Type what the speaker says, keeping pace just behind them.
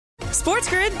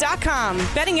SportsGrid.com.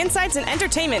 Betting insights and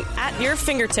entertainment at your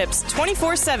fingertips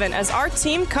 24/7 as our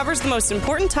team covers the most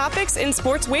important topics in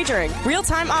sports wagering.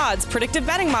 Real-time odds, predictive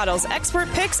betting models, expert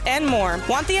picks, and more.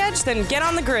 Want the edge? Then get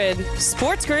on the grid.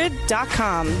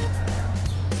 SportsGrid.com.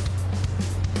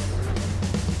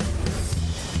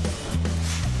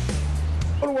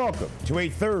 Welcome to a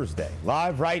Thursday,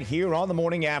 live right here on the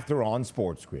Morning After on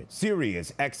Sports Grid.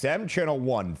 Sirius XM, channel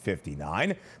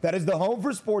 159. That is the home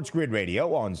for Sports Grid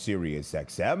Radio on Sirius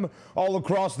XM. All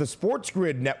across the Sports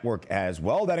Grid network as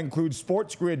well. That includes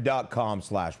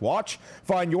sportsgrid.com/watch.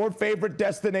 Find your favorite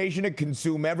destination to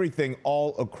consume everything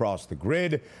all across the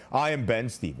grid. I am Ben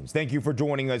Stevens. Thank you for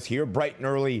joining us here bright and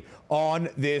early on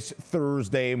this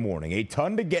Thursday morning. A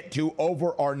ton to get to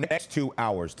over our next 2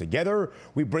 hours together.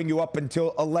 We bring you up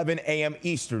until 11 a.m.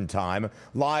 Eastern time,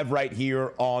 live right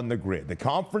here on the grid. The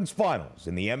conference finals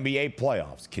in the NBA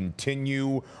playoffs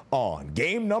continue on.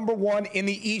 Game number 1 in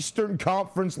the Eastern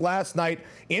Conference last night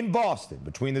in Boston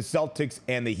between the Celtics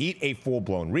and the Heat. A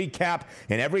full-blown recap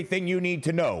and everything you need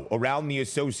to know around the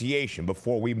association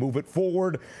before we move it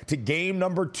forward to game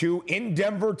number 2 in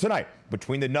Denver tonight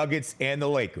between the Nuggets and the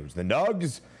Lakers. The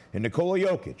Nugs and Nikola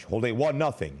Jokic hold a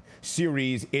 1-0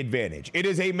 series advantage. It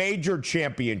is a major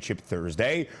championship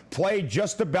Thursday. Play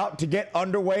just about to get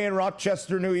underway in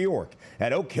Rochester, New York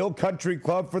at Oak Hill Country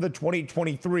Club for the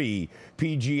 2023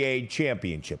 PGA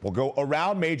Championship. We'll go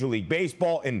around Major League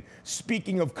Baseball. And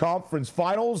speaking of conference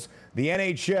finals, the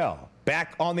NHL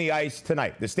back on the ice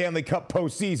tonight. The Stanley Cup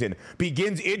postseason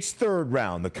begins its third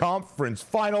round. The conference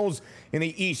finals in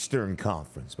the Eastern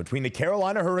Conference between the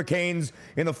Carolina Hurricanes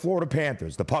and the Florida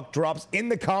Panthers. The puck drops in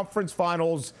the conference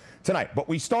finals tonight. But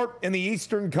we start in the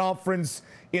Eastern Conference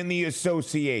in the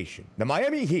association. The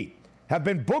Miami Heat have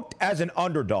been booked as an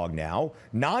underdog now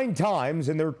 9 times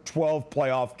in their 12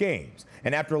 playoff games.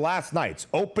 And after last night's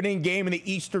opening game in the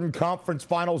Eastern Conference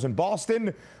Finals in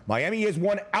Boston, Miami has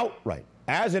won outright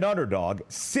as an underdog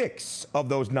 6 of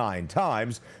those 9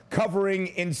 times, covering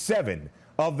in 7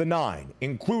 of the 9,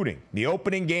 including the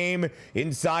opening game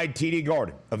inside TD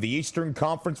Garden of the Eastern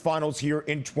Conference Finals here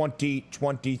in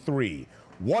 2023.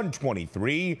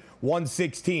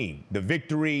 123-116, the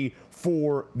victory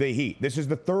for the Heat. This is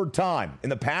the third time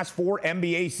in the past 4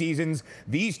 NBA seasons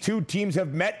these two teams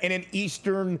have met in an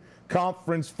Eastern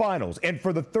Conference Finals. And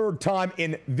for the third time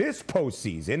in this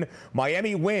postseason,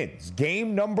 Miami wins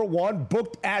game number 1,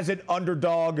 booked as an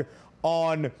underdog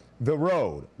on the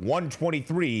road.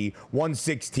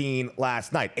 123-116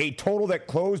 last night. A total that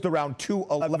closed around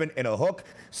 211 and a hook.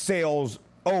 Sails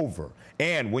over.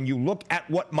 And when you look at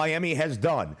what Miami has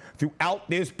done throughout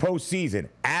this postseason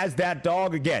as that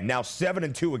dog again, now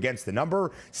 7-2 against the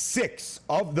number, 6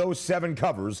 of those 7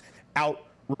 covers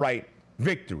outright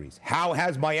victories. How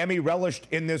has Miami relished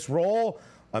in this role?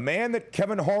 A man that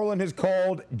Kevin Harlan has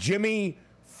called Jimmy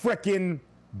frickin'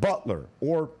 Butler,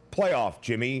 or playoff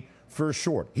Jimmy for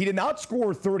short. He did not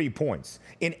score 30 points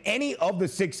in any of the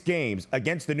 6 games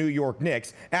against the New York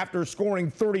Knicks after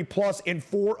scoring 30-plus in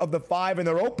 4 of the 5 in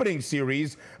their opening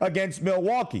series against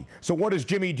Milwaukee. So what does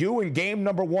Jimmy do in game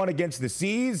number 1 against the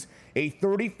C's? A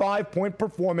 35-point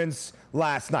performance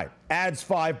last night. Adds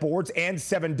 5 boards and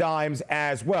 7 dimes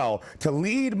as well to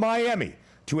lead Miami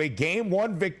to a game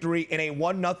 1 victory in a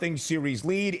 1-0 series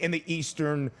lead in the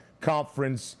Eastern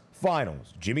Conference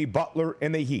Finals. Jimmy Butler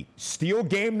and the Heat steal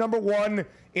game number 1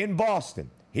 in Boston.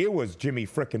 Here was Jimmy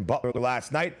frickin' Butler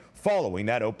last night following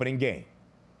that opening game.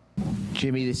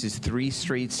 Jimmy, this is 3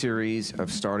 straight series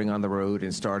of starting on the road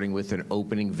and starting with an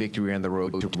opening victory on the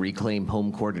road to reclaim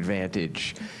home court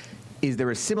advantage. Is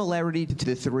there a similarity to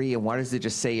the 3, and what does it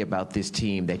just say about this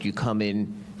team that you come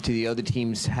in to the other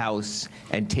team's house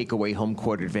and take away home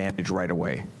court advantage right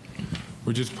away?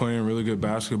 We're just playing really good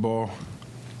basketball.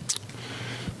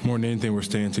 More than anything, we're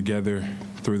staying together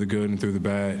through the good and through the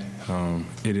bad.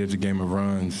 It is a game of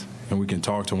runs, and we can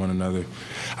talk to one another.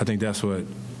 I think that's what,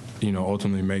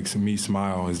 ultimately makes me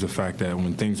smile, is the fact that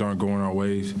when things aren't going our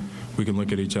ways, we can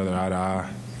look at each other eye to eye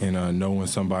and know when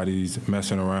somebody's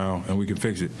messing around, and we can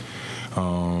fix it.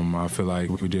 I feel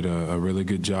like we did a really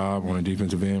good job on the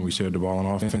defensive end. We shared the ball on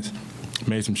offense,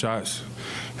 made some shots,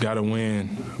 got a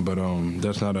win, but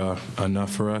that's not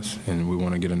enough for us, and we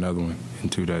want to get another one in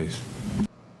 2 days.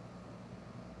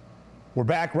 We're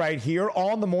back right here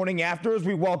on the morning after as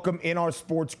we welcome in our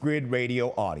Sports Grid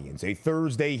radio audience. A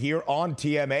Thursday here on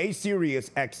TMA, Sirius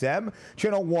XM,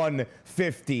 channel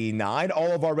 159.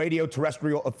 All of our radio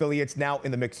terrestrial affiliates now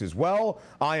in the mix as well.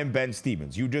 I am Ben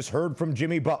Stevens. You just heard from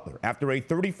Jimmy Butler after a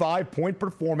 35-point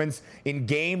performance in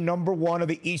game number 1 of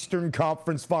the Eastern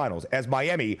Conference Finals as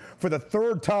Miami, for the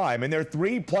third time in their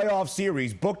 3 playoff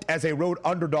series, booked as a road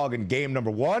underdog in game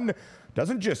number 1,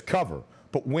 doesn't just cover,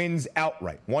 but wins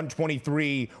outright,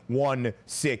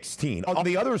 123-116. On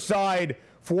the other side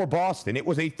for Boston, it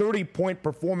was a 30-point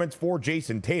performance for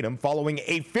Jason Tatum following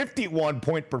a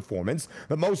 51-point performance,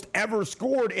 the most ever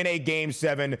scored in a Game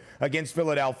 7 against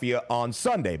Philadelphia on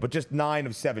Sunday, but just 9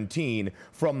 of 17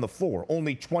 from the floor,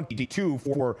 only 22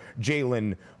 for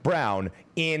Jaylen Brown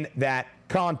in that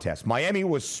contest. Miami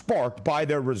was sparked by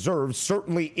their reserves,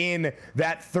 certainly in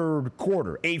that third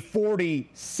quarter. A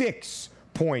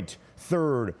 46-point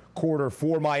third quarter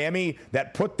for Miami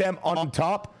that put them on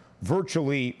top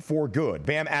virtually for good.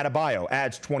 Bam Adebayo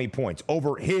adds 20 points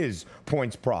over his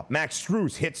points prop. Max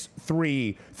Strus hits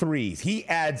 3 threes. He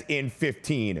adds in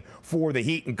 15 for the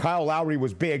Heat, and Kyle Lowry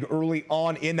was big early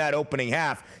on in that opening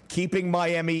half, keeping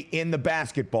Miami in the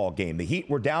basketball game. The Heat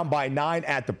were down by 9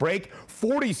 at the break,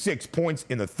 46 points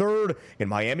in the third, and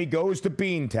Miami goes to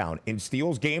Beantown and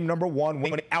steals game number 1,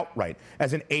 winning outright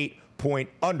as an 8-point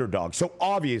underdog. So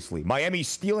obviously, Miami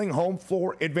stealing home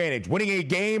floor advantage, winning a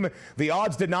game the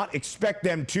odds did not expect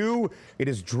them to. It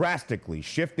has drastically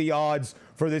shifted the odds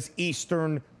for this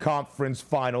Eastern Conference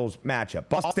Finals matchup.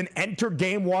 Boston entered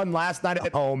game 1 last night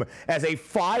at home as a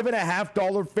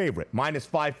 $5.50 favorite, minus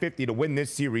 550 to win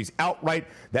this series outright.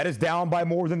 That is down by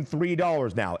more than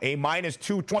 $3 now, a minus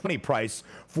 220 price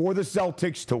for the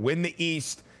Celtics to win the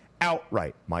East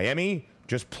outright. Miami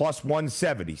just plus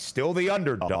 170, still the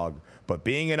underdog, but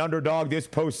being an underdog this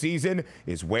postseason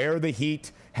is where the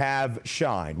Heat have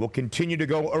shined. We'll continue to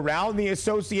go around the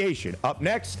association. Up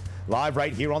next, live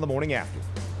right here on the morning after.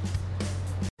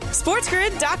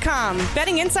 SportsGrid.com.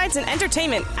 Betting insights and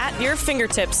entertainment at your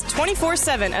fingertips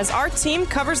 24/7 as our team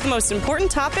covers the most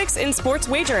important topics in sports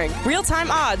wagering.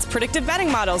 Real-time odds, predictive betting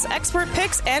models, expert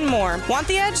picks, and more. Want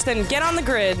the edge? Then get on the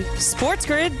grid.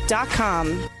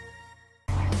 SportsGrid.com.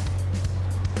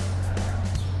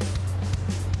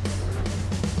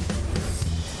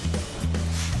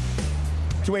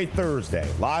 To a Thursday,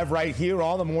 live right here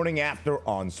on the morning after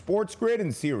on Sports Grid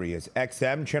and Sirius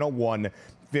XM channel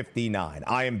 159.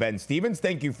 I am Ben Stevens.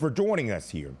 Thank you for joining us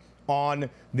here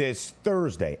on this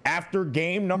Thursday after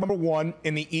game number 1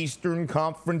 in the Eastern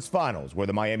Conference Finals, where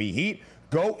the Miami Heat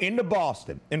go into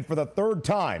Boston, and for the third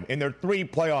time in their 3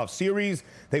 playoff series,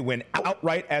 they win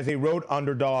outright as a road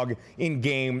underdog in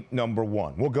game number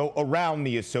 1. We'll go around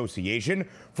the association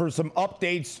for some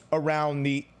updates around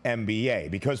the NBA,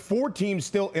 because 4 teams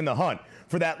still in the hunt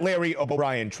for that Larry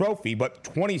O'Brien trophy, but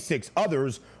 26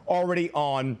 others already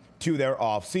on to their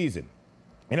offseason.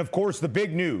 And of course, the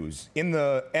big news in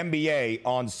the NBA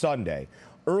on Sunday,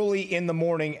 early in the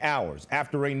morning hours,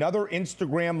 after another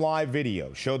Instagram live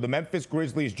video showed the Memphis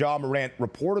Grizzlies' Ja Morant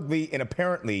reportedly and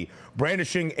apparently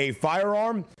brandishing a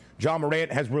firearm, Ja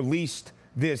Morant has released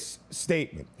this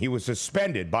statement. He was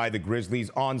suspended by the Grizzlies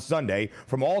on Sunday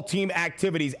from all team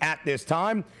activities at this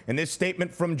time, and this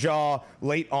statement from Ja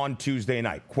late on Tuesday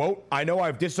night. Quote, "I know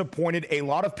I've disappointed a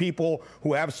lot of people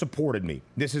who have supported me.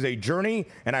 This is a journey,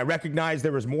 and I recognize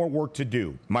there is more work to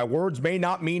do. My words may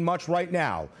not mean much right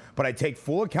now, but I take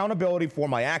full accountability for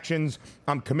my actions.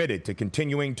 I'm committed to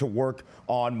continuing to work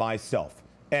on myself."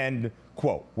 End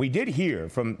quote. We did hear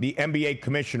from the NBA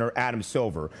Commissioner Adam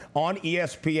Silver on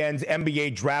ESPN's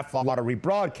NBA Draft Lottery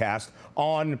broadcast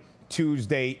on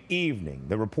Tuesday evening.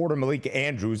 The reporter Malika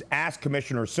Andrews asked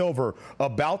Commissioner Silver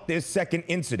about this second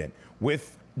incident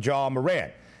with Ja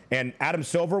Morant, and Adam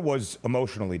Silver was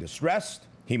emotionally distressed.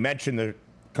 He mentioned the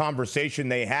conversation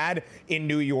they had in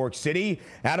New York City.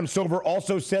 Adam Silver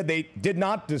also said they did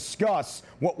not discuss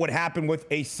what would happen with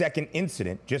a second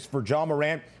incident, just for Ja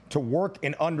Morant to work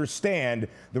and understand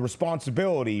the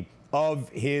responsibility of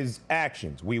his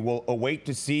actions. We will await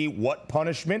to see what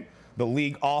punishment the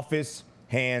league office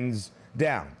hands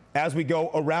down. As we go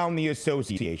around the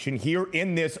association here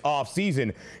in this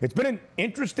offseason, it's been an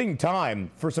interesting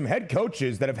time for some head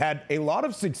coaches that have had a lot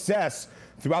of success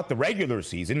throughout the regular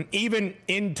season, even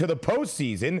into the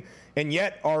postseason, and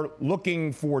yet are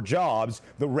looking for jobs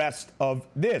the rest of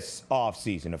this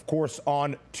offseason. Of course,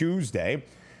 on Tuesday,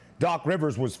 Doc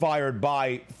Rivers was fired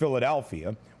by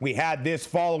Philadelphia. We had this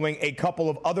following a couple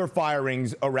of other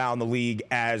firings around the league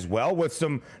as well, with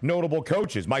some notable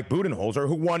coaches. Mike Budenholzer,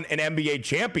 who won an NBA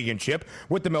championship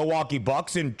with the Milwaukee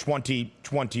Bucks in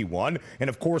 2021, and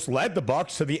of course led the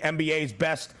Bucks to the NBA's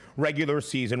best regular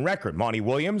season record. Monty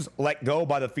Williams let go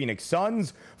by the Phoenix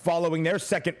Suns following their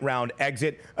second-round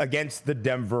exit against the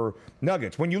Denver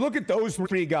Nuggets. When you look at those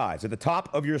three guys at the top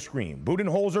of your screen,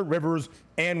 Budenholzer, Rivers,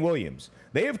 and Williams,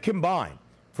 they have combined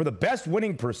for the best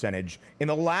winning percentage in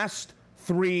the last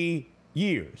 3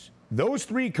 years. Those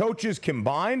three coaches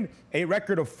combined a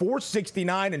record of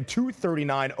 .469 and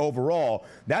 .239 overall.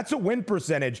 That's a win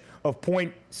percentage of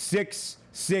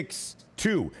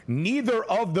 .662. Neither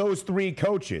of those three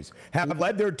coaches have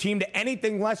led their team to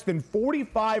anything less than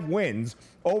 45 wins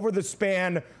over the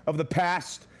span of the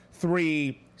past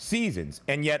 3 seasons.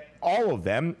 And yet all of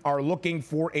them are looking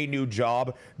for a new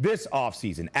job this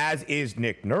offseason, as is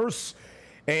Nick Nurse,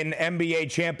 an NBA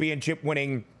championship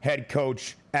winning head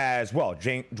coach as well.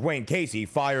 Dwayne Casey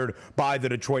fired by the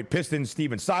Detroit Pistons.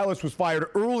 Steven Silas was fired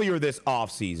earlier this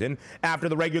offseason after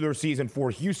the regular season for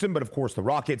Houston, but of course the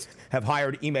Rockets have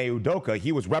hired Ime Udoka.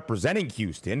 He was representing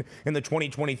Houston in the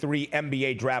 2023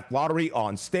 NBA draft lottery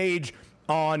on stage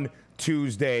on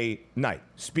Tuesday night.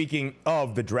 Speaking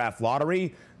of the draft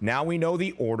lottery, now we know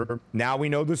the order. Now we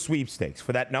know the sweepstakes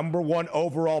for that number 1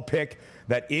 overall pick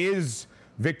that is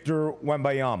Victor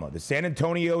Wembanyama. The San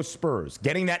Antonio Spurs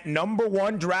getting that number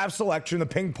 1 draft selection, the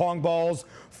ping pong balls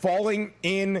falling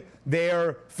in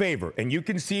their favor. And you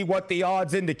can see what the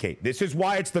odds indicate. This is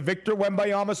why it's the Victor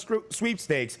Wembanyama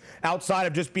sweepstakes outside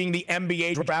of just being the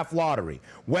NBA draft lottery.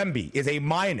 Wemby is a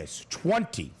minus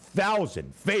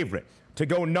 20,000 favorite to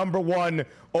go number 1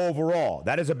 overall.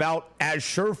 That is about as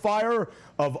surefire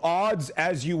of odds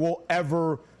as you will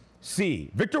ever see.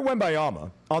 Victor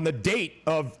Wembanyama, on the date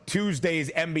of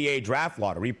Tuesday's NBA draft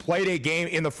lottery, played a game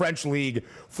in the French League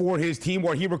for his team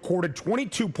where he recorded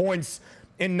 22 points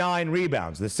and 9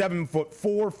 rebounds. The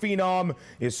 7'4" phenom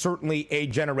is certainly a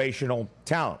generational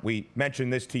talent. We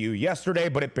mentioned this to you yesterday,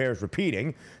 but it bears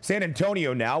repeating. San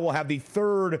Antonio now will have the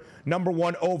 3rd number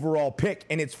 1 overall pick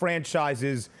in its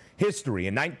franchise's history.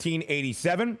 In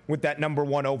 1987, with that number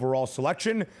 1 overall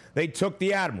selection, they took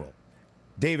the Admiral,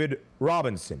 David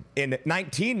Robinson. In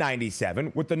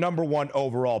 1997, with the number 1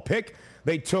 overall pick,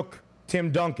 they took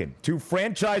Tim Duncan. 2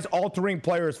 franchise-altering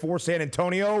players for San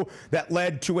Antonio that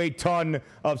led to a ton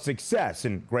of success.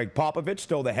 And Greg Popovich,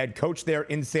 still the head coach there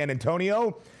in San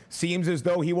Antonio, seems as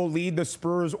though he will lead the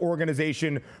Spurs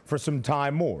organization for some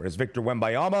time more, as Victor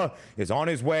Wembanyama is on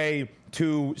his way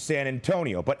to San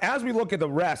Antonio. But as we look at the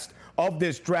rest of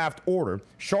this draft order,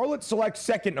 Charlotte selects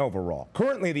 2nd overall.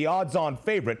 Currently, the odds-on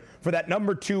favorite for that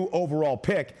number 2 overall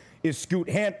pick is Scoot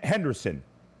Henderson,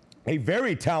 a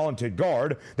very talented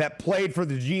guard that played for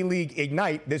the G League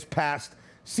Ignite this past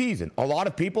season. A lot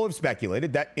of people have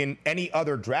speculated that in any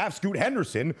other draft, Scoot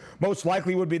Henderson most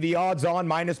likely would be the odds-on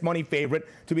minus money favorite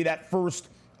to be that 1st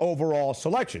overall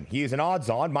selection. He is an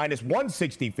odds-on minus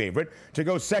 160 favorite to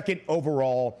go 2nd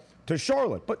overall to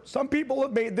Charlotte. But some people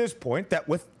have made this point that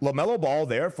with LaMelo Ball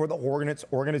there for the Hornets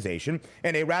organization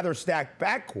and a rather stacked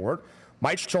backcourt,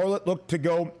 might Charlotte look to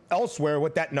go elsewhere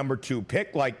with that number 2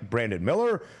 pick, like Brandon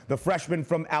Miller, the freshman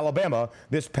from Alabama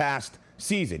this past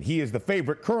season? He is the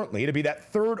favorite currently to be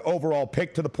that 3rd overall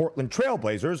pick to the Portland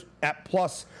Trailblazers at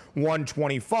plus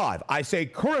 125. I say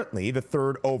currently the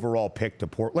 3rd overall pick to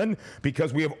Portland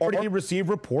because we have already received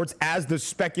reports, as the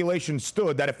speculation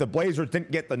stood, that if the Blazers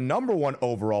didn't get the number 1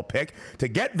 overall pick to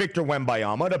get Victor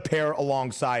Wembanyama to pair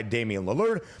alongside Damian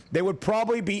Lillard, they would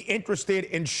probably be interested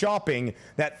in shopping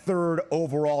that 3rd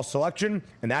overall selection.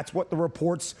 And that's what the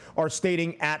reports are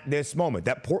stating at this moment,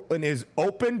 that Portland is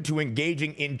open to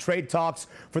engaging in trade talks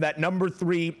for that number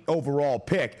 3 overall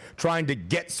pick, trying to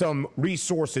get some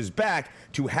resources back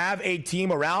to have a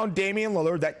team around Damian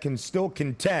Lillard that can still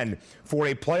contend for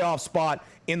a playoff spot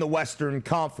in the Western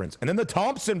Conference. And then the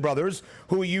Thompson brothers,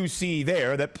 who you see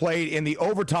there, that played in the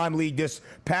overtime league this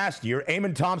past year,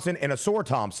 Amon Thompson and Asor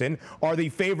Thompson, are the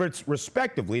favorites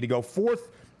respectively to go 4th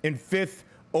and 5th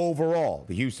overall.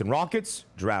 The Houston Rockets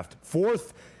draft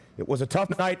 4th. It was a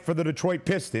tough night for the Detroit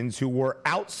Pistons, who were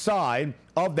outside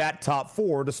of that top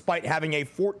 4 despite having a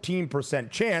 14%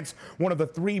 chance, one of the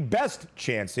 3 best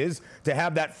chances to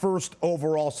have that 1st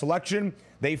overall selection.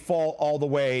 They fall all the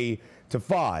way to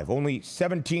 5. Only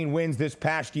 17 wins this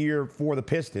past year for the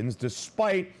Pistons,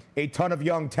 despite a ton of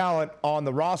young talent on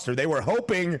the roster. They were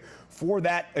hoping for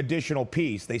that additional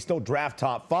piece. They still draft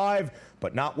top 5,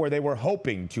 but not where they were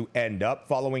hoping to end up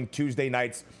following Tuesday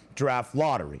night's draft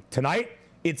lottery. Tonight,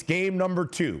 It's game number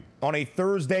 2 on a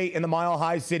Thursday in the Mile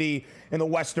High City in the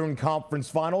Western Conference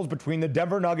Finals between the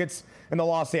Denver Nuggets and the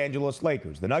Los Angeles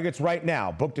Lakers. The Nuggets right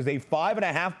now booked as a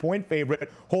 5.5-point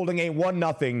favorite, holding a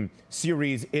 1-0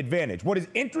 series advantage. What is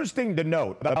interesting to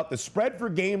note about the spread for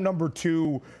game number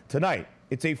 2 tonight,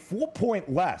 it's a full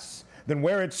point less than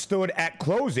where it stood at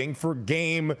closing for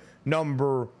game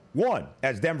number 1,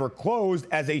 as Denver closed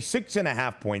as a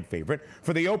 6.5-point favorite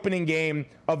for the opening game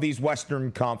of these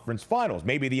Western Conference Finals.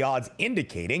 Maybe the odds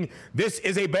indicating this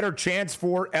is a better chance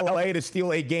for LA to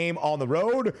steal a game on the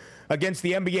road against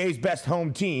the NBA's best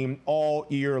home team all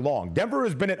year long. Denver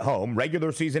has been at home,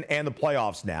 regular season and the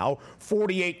playoffs now,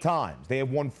 48 times. They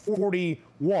have won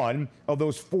 41 of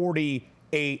those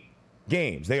 48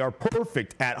 games. They are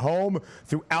perfect at home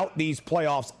throughout these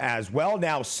playoffs as well.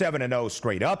 Now 7-0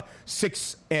 straight up,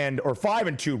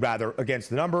 5-2 rather against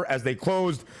the number, as they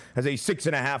closed as a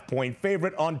 6.5-point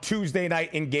favorite on Tuesday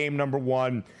night in game number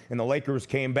 1, and the Lakers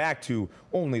came back to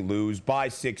only lose by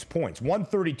 6 points.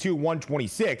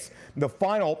 132-126, the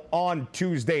final on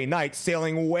Tuesday night,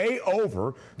 sailing way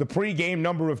over the pregame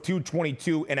number of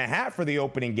 222.5 for the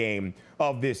opening game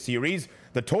of this series.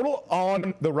 The total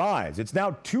on the rise. It's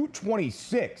now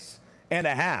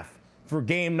 226.5 for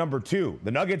game number 2.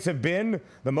 The Nuggets have been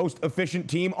the most efficient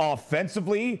team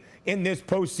offensively in this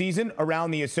postseason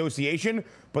around the association,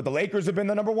 but the Lakers have been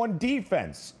the number 1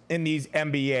 defense in these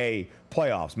NBA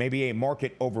playoffs. Maybe a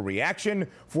market overreaction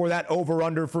for that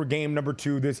over-under for game number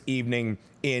 2 this evening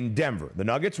in Denver. The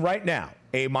Nuggets right now,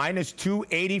 a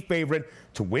 -280 favorite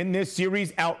to win this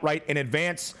series outright and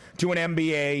advance to an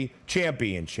NBA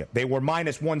championship. They were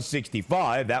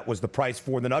 -165. That was the price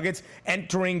for the Nuggets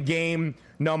entering game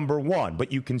number 1.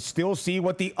 But you can still see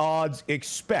what the odds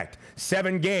expect.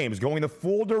 7 games going the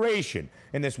full duration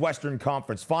in this Western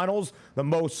Conference Finals, the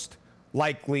most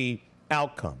likely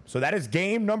outcome. So that is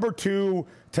game number 2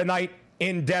 tonight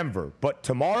in Denver. But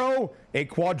tomorrow, a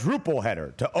quadruple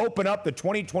header to open up the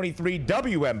 2023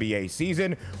 WNBA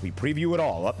season. We preview it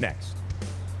all up next.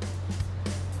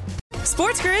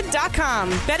 SportsGrid.com.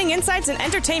 Betting insights and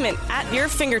entertainment at your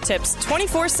fingertips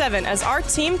 24/7 as our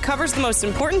team covers the most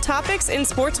important topics in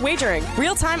sports wagering.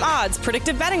 Real-time odds,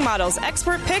 predictive betting models,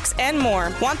 expert picks, and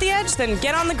more. Want the edge? Then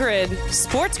get on the grid.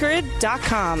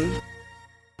 SportsGrid.com.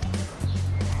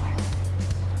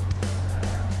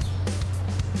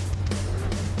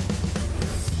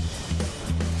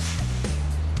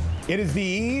 It is the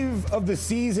eve of the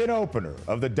season opener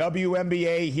of the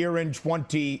WNBA here in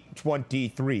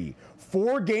 2023.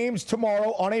 4 games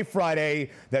tomorrow on a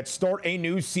Friday that start a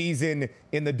new season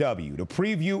in the W. To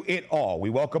preview it all, we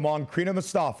welcome on Crina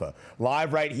Mustafa,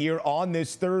 live right here on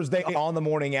this Thursday on the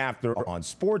morning after on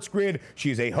Sports Grid. She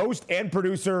is a host and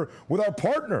producer with our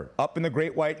partner up in the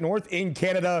Great White North in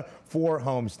Canada for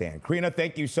Homestand. Crina,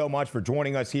 thank you so much for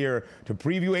joining us here to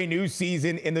preview a new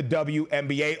season in the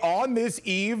WNBA on this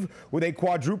eve with a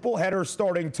quadruple header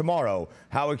starting tomorrow.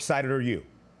 How excited are you?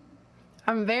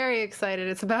 I'm very excited.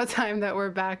 It's about time that we're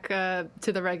back to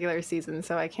the regular season,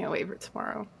 so I can't wait for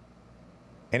tomorrow.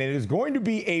 And it is going to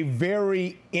be a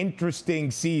very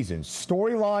interesting season.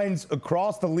 Storylines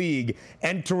across the league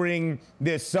entering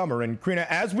this summer. And Crina,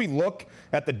 as we look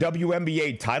at the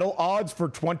WNBA title odds for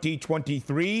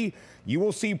 2023, you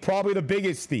will see probably the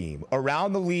biggest theme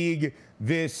around the league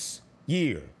this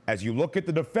year. As you look at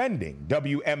the defending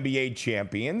WNBA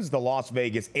champions, the Las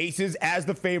Vegas Aces, as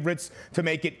the favorites to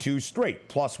make it 2 straight,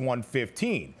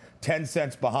 +115. 10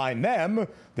 cents behind them,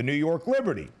 the New York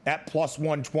Liberty at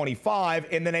 +125,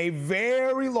 and then a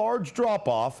very large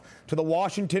drop-off to the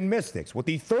Washington Mystics with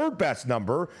the 3rd best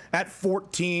number at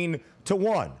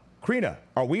 14-1. Crina,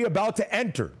 are we about to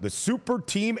enter the super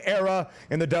team era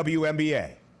in the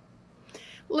WNBA?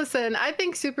 Listen, I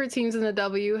think super teams in the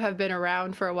W have been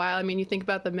around for a while. I mean, you think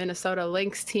about the Minnesota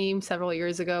Lynx team several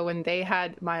years ago when they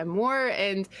had Maya Moore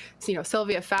and,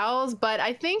 Sylvia Fowles. But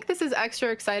I think this is extra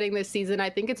exciting this season. I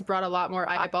think it's brought a lot more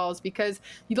eyeballs because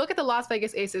you look at the Las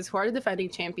Vegas Aces, who are the defending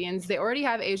champions. They already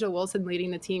have Asia Wilson leading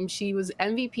the team. She was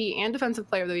MVP and Defensive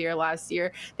Player of the Year last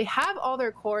year. They have all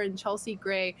their core in Chelsea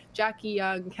Gray, Jackie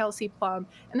Young, Kelsey Plum.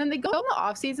 And then they go in the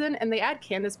offseason and they add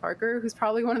Candace Parker, who's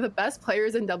probably one of the best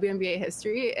players in WNBA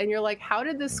history. And you're like, how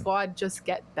did this squad just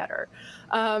get better?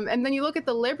 And then you look at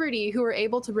the Liberty, who were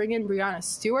able to bring in Brianna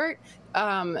Stewart,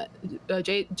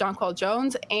 Jonquel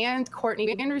Jones, and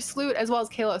Courtney Vandersloot, as well as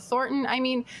Kayla Thornton. I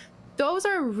mean, those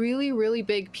are really, really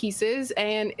big pieces,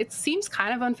 and it seems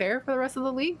kind of unfair for the rest of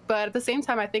the league. But at the same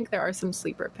time, I think there are some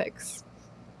sleeper picks.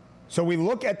 So we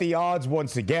look at the odds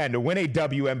once again to win a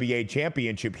WNBA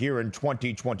championship here in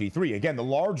 2023. Again, the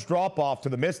large drop-off to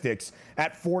the Mystics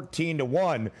at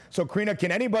 14-1. So, Crina,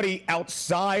 can anybody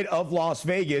outside of Las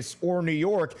Vegas or New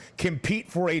York compete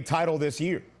for a title this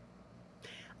year?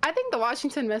 I think the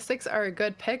Washington Mystics are a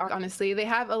good pick, honestly. They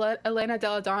have Elena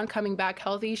Delle Donne coming back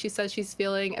healthy. She says she's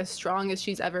feeling as strong as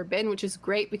she's ever been, which is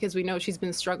great because we know she's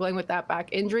been struggling with that back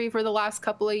injury for the last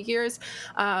couple of years.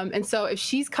 And so if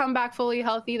she's come back fully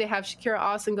healthy, they have Shakira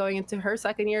Austin going into her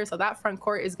second year. So that front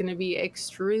court is going to be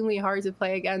extremely hard to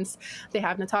play against. They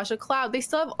have Natasha Cloud. They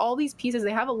still have all these pieces.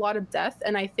 They have a lot of depth.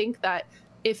 And I think that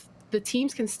if the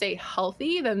teams can stay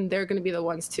healthy, then they're going to be the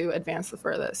ones to advance the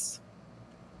furthest.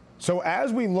 So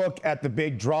as we look at the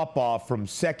big drop-off from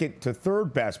second to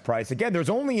third best price, again, there's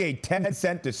only a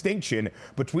 10-cent distinction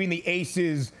between the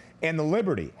Aces and the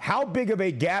Liberty. How big of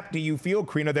a gap do you feel,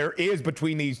 Crina, there is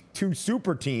between these two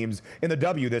super teams in the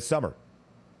W this summer?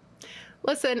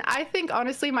 Listen, I think,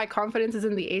 honestly, my confidence is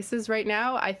in the Aces right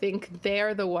now. I think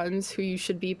they're the ones who you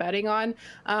should be betting on.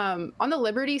 On the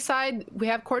Liberty side, we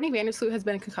have Courtney Vandersloot has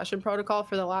been in concussion protocol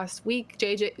for the last week.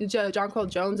 Jonquel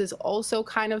Jones is also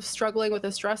kind of struggling with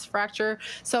a stress fracture.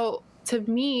 So to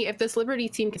me, if this Liberty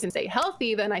team can stay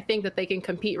healthy, then I think that they can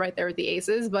compete right there with the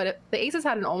Aces. But if the Aces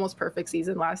had an almost perfect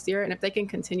season last year, and if they can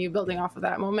continue building off of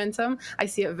that momentum, I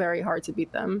see it very hard to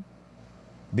beat them.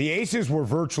 The Aces were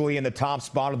virtually in the top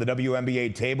spot of the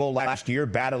WNBA table last year,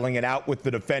 battling it out with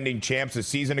the defending champs a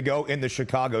season ago in the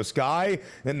Chicago Sky.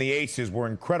 Then the Aces were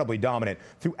incredibly dominant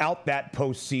throughout that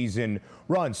postseason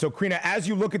run. So, Crina, as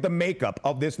you look at the makeup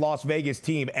of this Las Vegas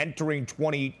team entering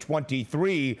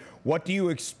 2023, what do you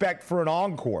expect for an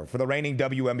encore for the reigning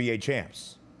WNBA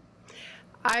champs?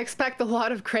 I expect a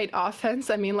lot of great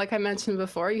offense. I mean, like I mentioned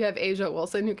before, you have Asia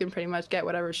Wilson, who can pretty much get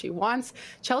whatever she wants.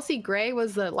 Chelsea Gray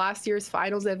was the last year's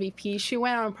finals MVP. She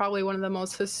went on probably one of the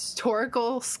most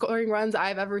historical scoring runs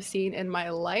I've ever seen in my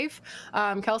life.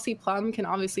 Kelsey Plum can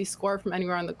obviously score from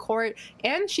anywhere on the court,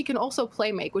 and she can also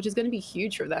play make, which is going to be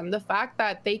huge for them. The fact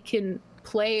that they can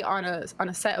play on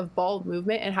a set of ball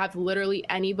movement and have literally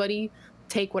anybody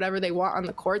take whatever they want on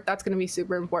the court, that's going to be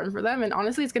super important for them. And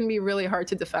honestly, it's going to be really hard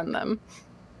to defend them.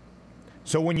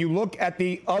 So when you look at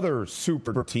the other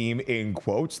super team, in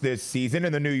quotes, this season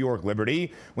in the New York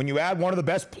Liberty, when you add one of the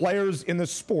best players in the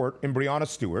sport in Breanna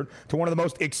Stewart to one of the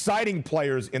most exciting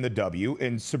players in the W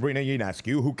in Sabrina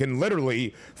Ionescu, who can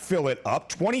literally fill it up,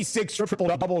 26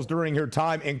 triple-doubles during her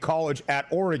time in college at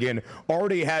Oregon,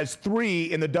 already has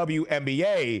 3 in the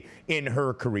WNBA in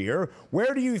her career.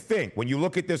 Where do you think, when you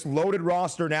look at this loaded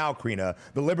roster now, Crina,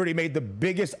 the Liberty made the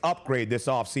biggest upgrade this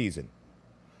offseason?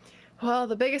 Well,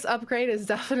 the biggest upgrade is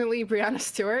definitely Breanna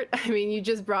Stewart. I mean, you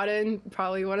just brought in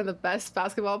probably one of the best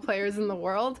basketball players in the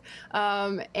world.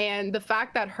 And the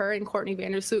fact that her and Courtney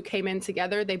Vandersloot came in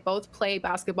together, they both play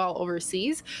basketball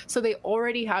overseas. So they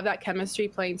already have that chemistry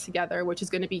playing together, which is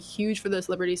going to be huge for this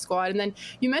Liberty squad. And then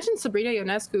you mentioned Sabrina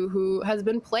Ionescu, who has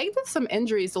been plagued with some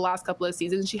injuries the last couple of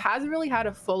seasons. She hasn't really had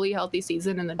a fully healthy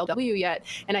season in the W yet.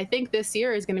 And I think this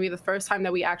year is going to be the first time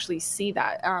that we actually see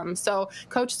that. So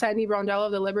Coach Sandy Brondello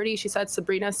of the Liberty, she said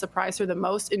Sabrina surprised her the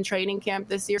most in training camp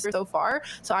this year so far.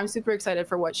 So I'm super excited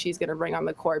for what she's going to bring on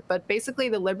the court. But basically,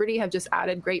 the Liberty have just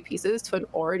added great pieces to an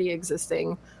already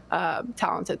existing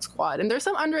talented squad. And there's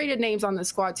some underrated names on the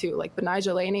squad too, like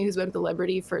Benijah Laney, who's been with the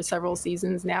Liberty for several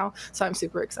seasons now. So I'm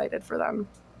super excited for them.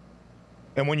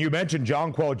 And when you mentioned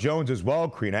Jonquel Jones as well,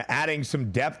 Crina, adding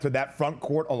some depth to that front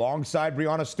court alongside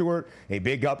Breanna Stewart, a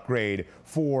big upgrade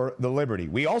for the Liberty.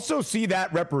 We also see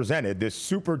that represented, this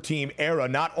super team era,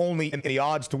 not only in the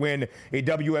odds to win a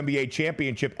WNBA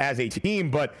championship as a team,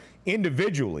 but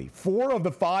individually. 4 of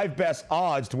the 5 best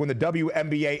odds to win the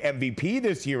WNBA MVP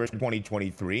this year in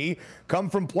 2023 come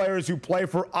from players who play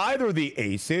for either the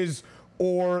Aces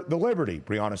or the Liberty.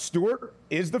 Breanna Stewart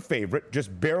is the favorite,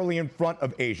 just barely in front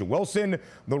of Asia Wilson,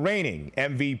 the reigning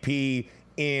MVP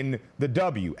in the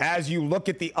W. As you look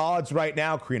at the odds right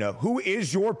now, Crina, who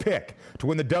is your pick to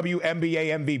win the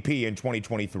WNBA MVP in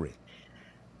 2023?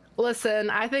 Listen,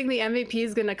 I think the MVP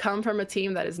is going to come from a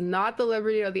team that is not the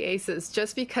Liberty or the Aces,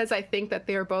 just because I think that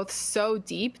they are both so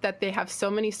deep that they have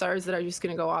so many stars that are just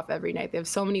going to go off every night. They have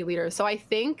so many leaders. So I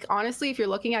think, honestly, if you're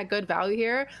looking at good value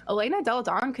here, Elena Delle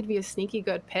Donne could be a sneaky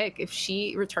good pick if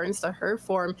she returns to her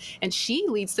form and she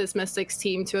leads this Mystics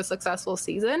team to a successful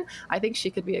season. I think she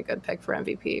could be a good pick for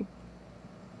MVP.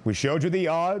 We showed you the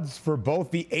odds for both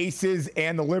the Aces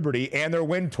and the Liberty and their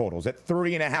win totals at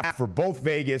 30.5 for both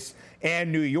Vegas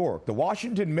and New York. The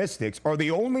Washington Mystics are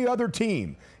the only other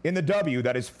team in the W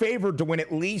that is favored to win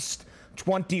at least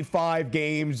 25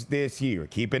 games this year.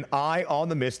 Keep an eye on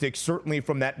the Mystics, certainly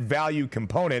from that value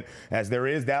component, as there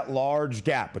is that large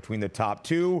gap between the top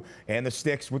two and the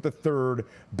Sticks with the third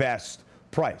best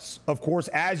price. Of course,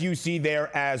 as you see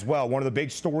there as well, one of the big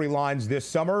storylines this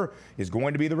summer is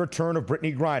going to be the return of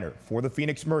Brittany Griner for the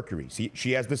Phoenix Mercury.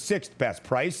 She has the sixth best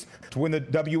price to win the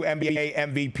WNBA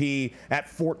MVP at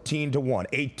 14-1.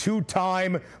 A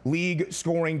two-time league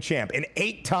scoring champ, an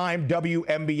eight-time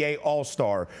WNBA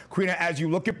All-Star. Crina, as you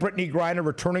look at Brittany Griner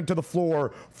returning to the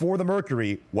floor for the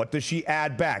Mercury, what does she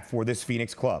add back for this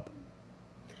Phoenix club?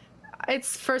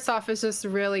 It's first off, it's just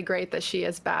really great that she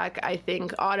is back. I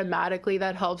think automatically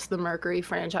that helps the Mercury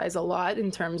franchise a lot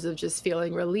in terms of just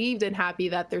feeling relieved and happy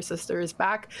that their sister is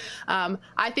back.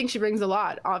 I think she brings a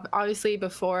lot. Obviously,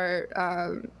 before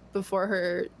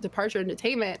her departure in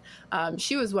entertainment,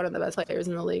 she was one of the best players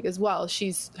in the league as well.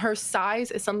 Her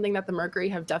size is something that the Mercury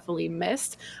have definitely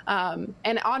missed.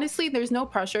 And honestly, there's no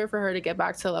pressure for her to get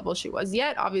back to the level she was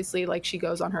yet. Obviously, like, she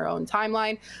goes on her own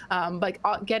timeline. But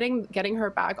getting her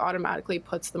back automatically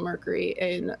puts the Mercury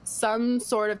in some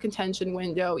sort of contention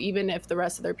window, even if the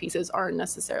rest of their pieces aren't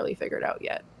necessarily figured out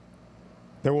yet.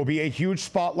 There will be a huge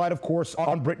spotlight, of course,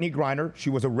 on Brittany Griner. She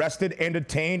was arrested and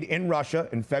detained in Russia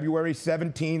in February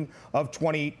 17 of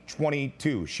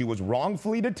 2022. She was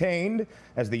wrongfully detained,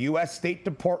 as the U.S. State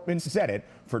Department said it,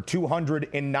 for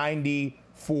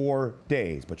 294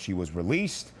 days. But she was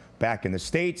released, back in the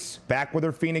States, back with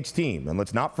her Phoenix team. And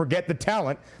let's not forget the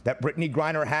talent that Brittany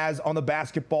Griner has on the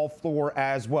basketball floor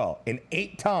as well. An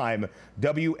eight-time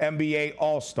WNBA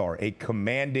All-Star, a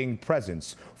commanding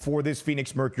presence for this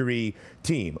Phoenix Mercury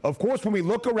team. Of course, when we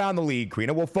look around the league,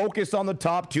 Crina, we'll focus on the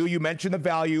top two. You mentioned the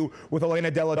value with Elena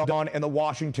Delle Donne and the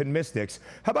Washington Mystics.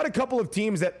 How about a couple of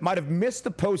teams that might have missed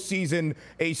the postseason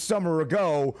a summer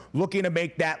ago, looking to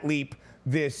make that leap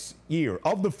this year?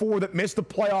 Of the four that missed the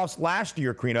playoffs last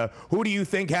year, Crina, who do you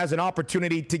think has an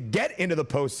opportunity to get into the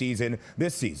postseason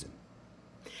this season?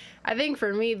 I think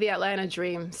for me, the Atlanta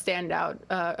Dream stand out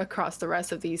across the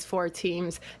rest of these four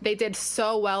teams. They did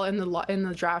so well in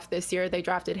the draft this year. They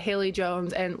drafted Haley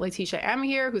Jones and Letitia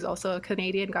Amihere, who's also a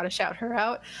Canadian. Got to shout her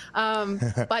out.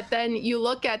 But then you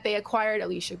look at, they acquired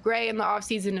Alicia Gray in the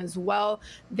offseason as well.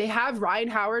 They have Ryan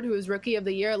Howard, who was Rookie of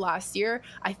the Year last year.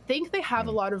 I think they have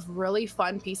a lot of really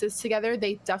fun pieces together.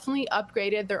 They definitely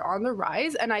upgraded. They're on the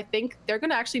rise, and I think they're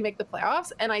going to actually make the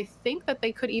playoffs, and I think that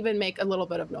they could even make a little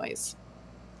bit of noise.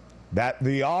 That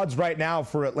the odds right now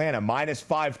for Atlanta, minus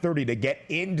 530 to get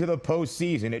into the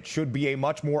postseason. It should be a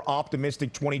much more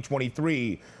optimistic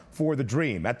 2023 for the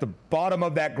Dream. At the bottom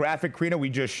of that graphic, Crina, we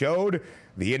just showed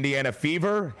the Indiana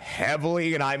Fever,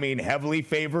 heavily, and I mean heavily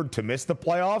favored to miss the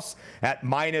playoffs at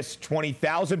minus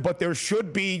 20,000. But there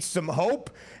should be some hope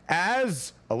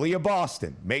as Aaliyah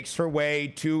Boston makes her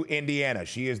way to Indiana.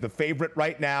 She is the favorite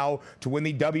right now to win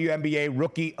the WNBA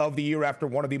Rookie of the Year after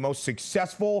one of the most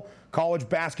successful college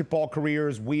basketball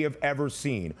careers we have ever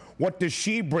seen. What does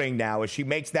she bring now as she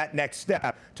makes that next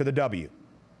step to the W?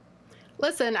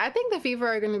 Listen, I think the Fever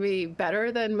are going to be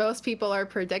better than most people are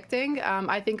predicting.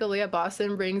 I think Aaliyah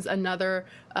Boston brings another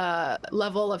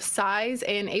level of size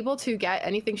and able to get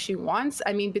anything she wants.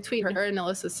 I mean, between her and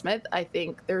Alyssa Smith, I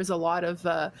think there's a lot of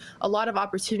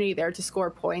opportunity there to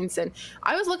score points. And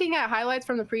I was looking at highlights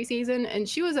from the preseason, and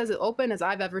she was as open as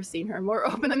I've ever seen her, more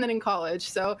open than in college.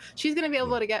 So she's going to be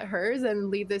able to get hers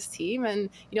and lead this team. And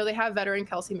they have veteran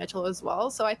Kelsey Mitchell as well.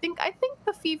 So I think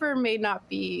the Fever may not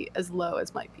be as low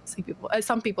as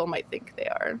some people might think they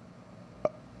are.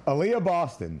 Aaliyah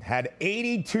Boston had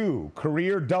 82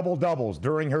 career double-doubles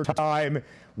during her time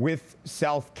with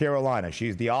South Carolina.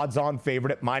 She's the odds-on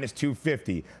favorite at minus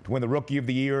 250 to win the Rookie of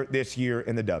the Year this year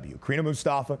in the W. Crina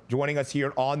Mustafa joining us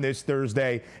here on this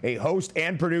Thursday, a host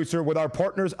and producer with our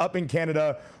partners up in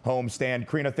Canada, Homestand.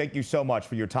 Crina, thank you so much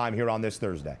for your time here on this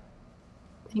Thursday.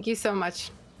 Thank you so much.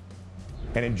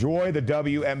 And enjoy the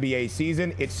WNBA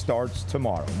season. It starts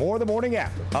tomorrow. More the morning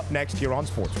after. Up next here on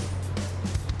SportsGrid.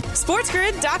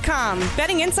 SportsGrid.com.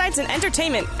 Betting insights and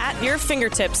entertainment at your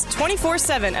fingertips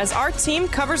 24/7 as our team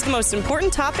covers the most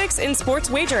important topics in sports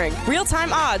wagering.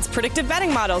 Real-time odds, predictive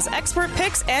betting models, expert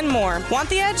picks, and more. Want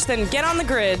the edge? Then get on the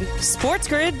grid.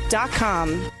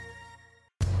 SportsGrid.com.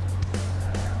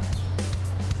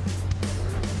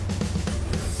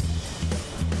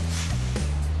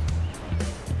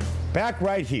 Back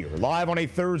right here, live on a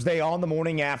Thursday on the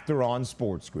morning after on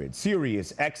Sports Grid.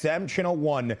 Sirius XM Channel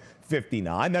 1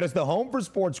 159. That is the home for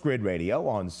Sports Grid Radio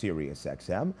on Sirius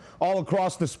XM, all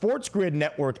across the Sports Grid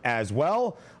network as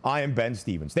well. I am Ben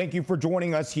Stevens. Thank you for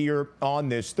joining us here on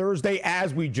this Thursday.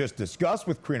 As we just discussed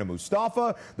with Crina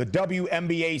Mustafa, the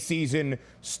WNBA season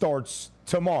starts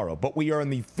tomorrow, but we are in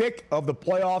the thick of the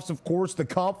playoffs, of course, the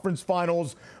conference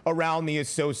finals around the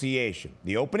association.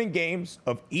 The opening games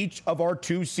of each of our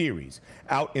two series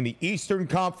out in the Eastern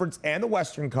Conference and the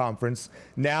Western Conference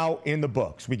now in the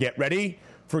books. We get ready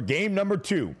for game number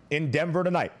 2 in Denver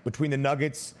tonight between the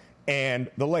Nuggets and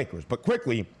the Lakers. But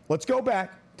quickly, let's go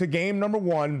back to game number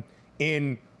 1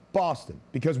 in Boston,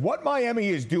 because what Miami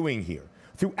is doing here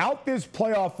throughout this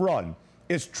playoff run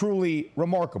is truly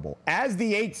remarkable. As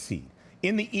the 8th seed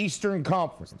in the Eastern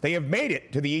Conference, they have made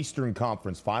it to the Eastern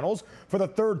Conference Finals for the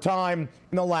 3rd time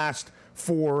in the last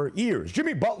 4 years.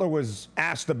 Jimmy Butler was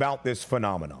asked about this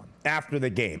phenomenon after the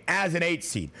game. As an 8th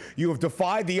seed, you have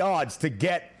defied the odds to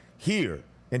get here.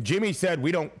 And Jimmy said,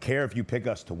 we don't care if you pick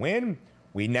us to win.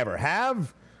 We never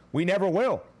have. We never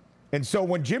will. And so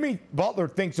when Jimmy Butler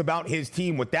thinks about his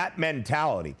team with that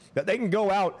mentality, that they can go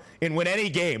out and win any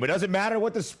game, it doesn't matter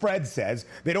what the spread says.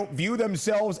 They don't view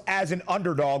themselves as an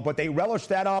underdog, but they relish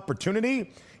that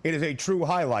opportunity. It is a true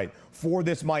highlight for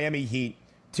this Miami Heat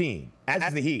team.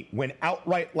 As the Heat win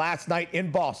outright last night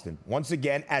in Boston, once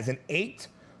again as an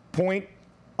 8-point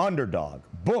underdog,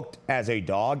 booked as a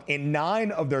dog in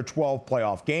 9 of their 12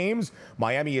 playoff games.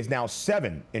 Miami is now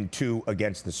 7-2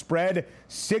 against the spread.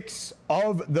 6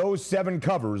 of those 7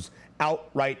 covers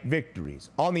outright victories.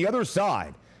 On the other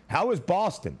side, how is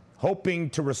Boston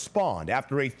hoping to respond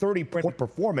after a 30-point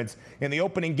performance in the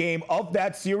opening game of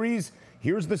that series?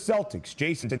 Here's the Celtics,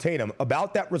 Jason Tatum,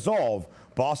 about that resolve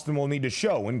Boston will need to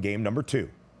show in game number 2.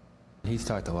 He's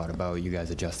talked a lot about you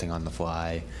guys adjusting on the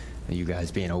fly, you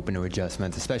guys being open to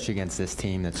adjustments, especially against this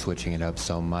team that's switching it up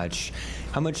so much.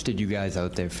 How much did you guys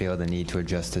out there feel the need to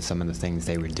adjust to some of the things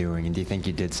they were doing, and do you think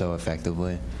you did so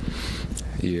effectively?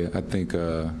 Yeah, I think,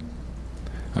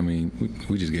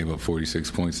 we just gave up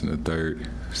 46 points in the third,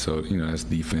 so, that's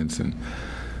defense and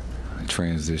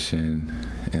transition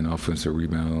and offensive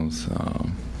rebounds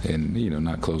and,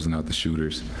 not closing out the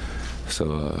shooters.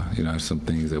 So, there's some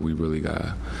things that we really got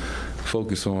to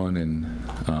focus on and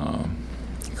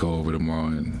go over tomorrow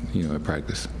and, at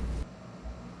practice.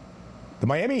 The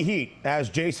Miami Heat, as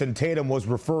Jason Tatum was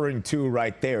referring to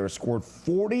right there, scored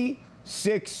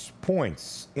 46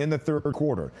 points in the third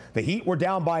quarter. The Heat were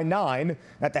down by 9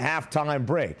 at the halftime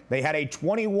break. They had a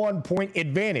 21-point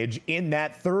advantage in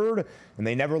that third, and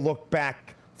they never looked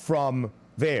back from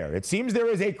there. It seems there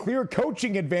is a clear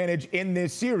coaching advantage in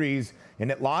this series, and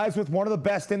it lies with one of the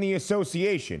best in the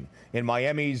association in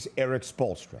Miami's Eric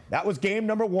Spoelstra. That was game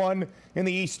number 1 in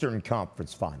the Eastern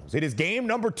Conference Finals. It is game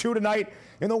number 2 tonight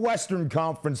in the Western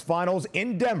Conference Finals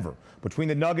in Denver between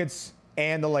the Nuggets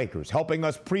and the Lakers, helping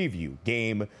us preview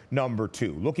game number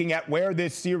 2. Looking at where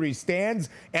this series stands,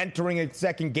 entering its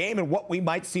second game, and what we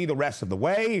might see the rest of the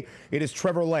way, it is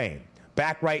Trevor Lane,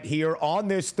 back right here on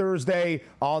this Thursday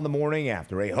on the morning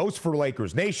after, a host for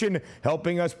Lakers Nation,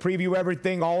 helping us preview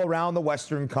everything all around the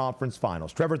Western Conference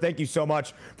Finals. Trevor, thank you so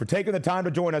much for taking the time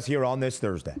to join us here on this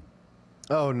Thursday.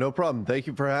 Oh, no problem. Thank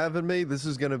you for having me. This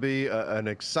is going to be an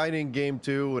exciting game,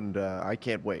 too, and I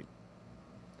can't wait.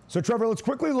 So, Trevor, let's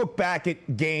quickly look back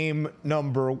at game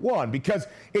number 1, because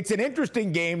it's an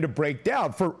interesting game to break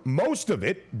down. For most of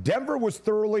it, Denver was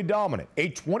thoroughly dominant,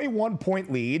 a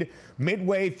 21-point lead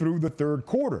midway through the third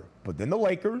quarter. But then the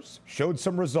Lakers showed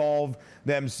some resolve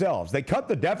themselves. They cut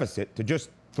the deficit to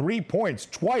just 3 points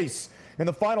twice in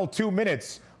the final 2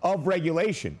 minutes of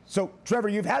regulation. So, Trevor,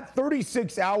 you've had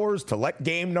 36 hours to let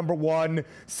game number 1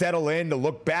 settle in, to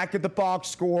look back at the box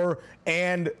score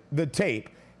and the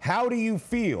tape. How do you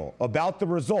feel about the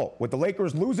result, with the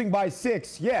Lakers losing by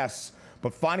 6, yes,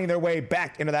 but finding their way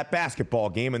back into that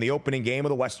basketball game in the opening game of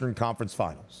the Western Conference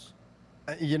Finals?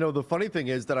 The funny thing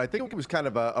is that I think it was kind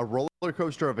of a roller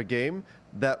coaster of a game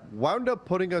that wound up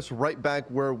putting us right back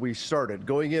where we started.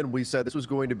 Going in, we said this was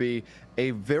going to be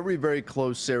a very, very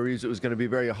close series. It was going to be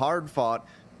very hard fought.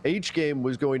 Each game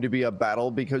was going to be a battle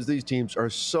because these teams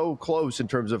are so close in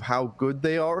terms of how good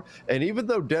they are. And even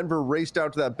though Denver raced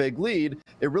out to that big lead,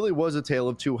 it really was a tale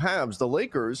of two halves. The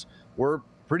Lakers were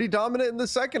pretty dominant in the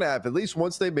second half, at least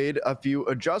once they made a few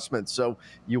adjustments. So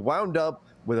you wound up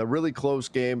with a really close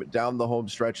game down the home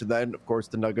stretch. And then, of course,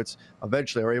 the Nuggets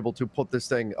eventually are able to put this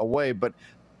thing away. But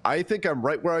I think I'm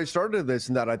right where I started this,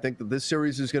 in that I think that this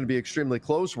series is going to be extremely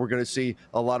close. We're going to see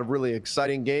a lot of really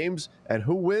exciting games. And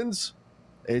who wins?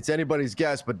 It's anybody's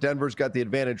guess, but Denver's got the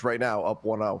advantage right now, up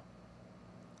 1-0.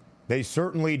 They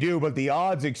certainly do, but the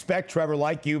odds expect, Trevor,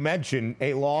 like you mentioned,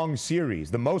 a long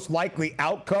series. The most likely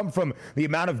outcome from the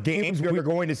amount of games we're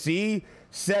going to see,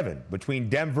 7 between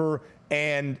Denver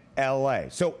and LA.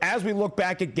 So as we look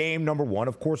back at game number 1,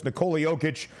 of course, Nikola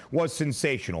Jokic was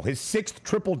sensational. His 6th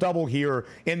triple-double here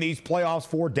in these playoffs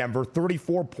for Denver,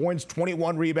 34 points,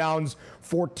 21 rebounds,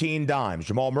 14 dimes.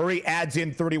 Jamal Murray adds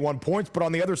in 31 points, but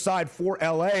on the other side for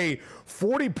LA,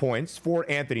 40 points for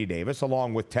Anthony Davis,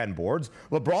 along with 10 boards.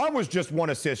 LeBron was just 1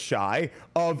 assist shy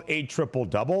of a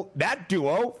triple-double. That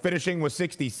duo, finishing with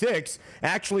 66,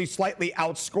 actually slightly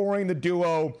outscoring the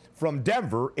duo from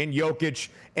Denver in Jokic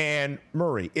and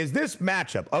Murray. Is this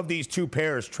matchup of these two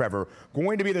pairs, Trevor,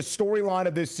 going to be the storyline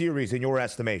of this series in your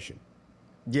estimation?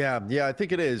 Yeah, I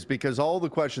think it is, because all the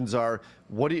questions are,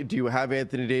 do you have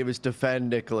Anthony Davis defend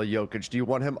Nikola Jokic? Do you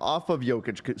want him off of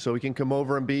Jokic so he can come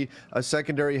over and be a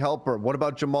secondary helper? What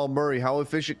about Jamal Murray? How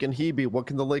efficient can he be? What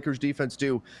can the Lakers defense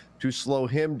do to slow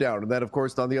him down? And then, of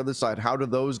course, on the other side, how do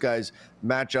those guys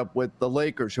match up with the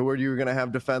Lakers? Who are you going to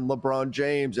have defend LeBron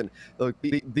James? And look,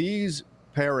 these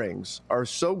pairings are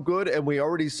so good, and we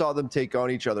already saw them take on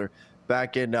each other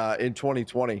back in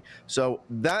 2020. So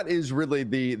that is really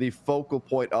the focal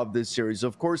point of this series.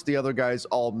 Of course, the other guys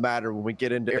all matter when we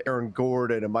get into Aaron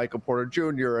Gordon and Michael Porter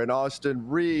Jr. and Austin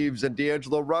Reeves and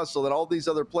D'Angelo Russell and all these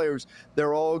other players.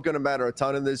 They're all going to matter a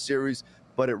ton in this series,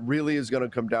 but it really is going to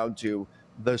come down to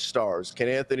the stars. Can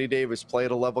Anthony Davis play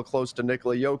at a level close to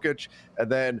Nikola Jokic?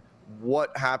 And then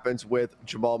what happens with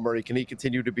Jamal Murray? Can he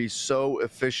continue to be so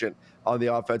efficient on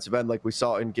the offensive end like we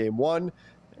saw in game 1?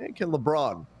 And can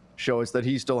LeBron show us that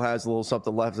he still has a little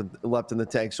something left in the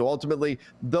tank? So ultimately,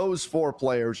 those 4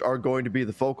 players are going to be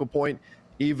the focal point,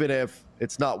 even if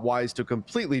it's not wise to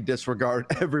completely disregard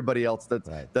everybody else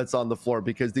that's on the floor,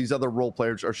 because these other role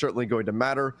players are certainly going to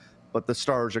matter, but the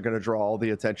stars are going to draw all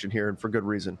the attention here, and for good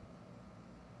reason.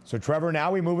 So, Trevor,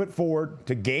 now we move it forward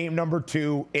to game number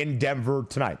 2 in Denver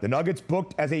tonight. The Nuggets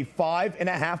booked as a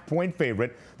 5.5-point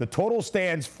favorite. The total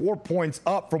stands 4 points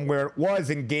up from where it was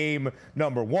in game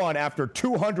number 1 after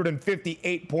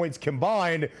 258 points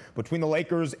combined between the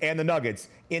Lakers and the Nuggets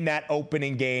in that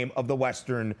opening game of the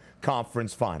Western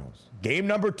Conference Finals. Game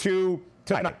number 2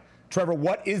 tonight. Trevor,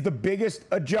 what is the biggest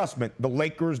adjustment the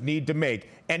Lakers need to make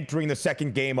entering the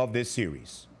second game of this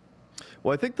series?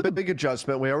 Well, I think the big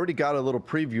adjustment, we already got a little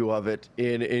preview of it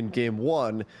in game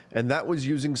 1, and that was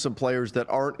using some players that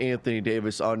aren't Anthony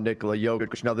Davis on Nikola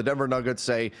Jokic. Now, the Denver Nuggets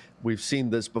say, we've seen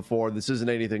this before. This isn't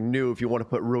anything new. If you want to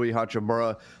put Rui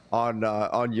Hachimura on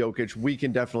Jokic, we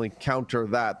can definitely counter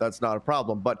that. That's not a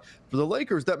problem. But for the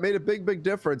Lakers, that made a big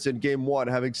difference in game 1,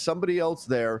 having somebody else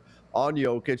there on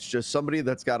Jokic, just somebody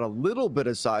that's got a little bit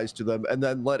of size to them, and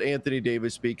then let Anthony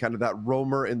Davis be kind of that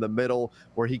roamer in the middle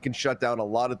where he can shut down a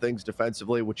lot of things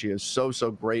defensively, which he is so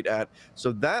great at.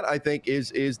 So that, I think,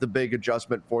 is the big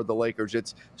adjustment for the Lakers.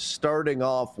 It's starting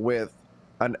off with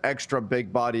an extra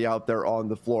big body out there on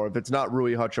the floor. If it's not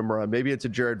Rui Hachimura, maybe it's a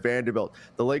Jared Vanderbilt.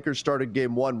 The Lakers started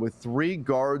game 1 with 3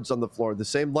 guards on the floor, the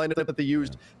same lineup that they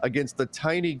used against the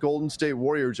tiny Golden State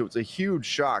Warriors. It was a huge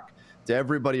shock to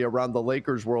everybody around the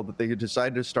Lakers world that they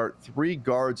decided to start 3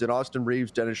 guards in Austin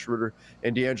Reeves, Dennis Schroeder,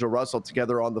 and D'Angelo Russell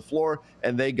together on the floor,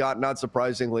 and they got, not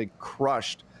surprisingly,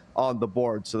 crushed on the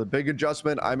board. So the big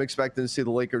adjustment, I'm expecting to see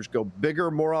the Lakers go bigger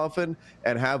more often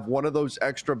and have one of those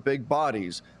extra big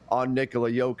bodies on Nikola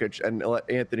Jokic and let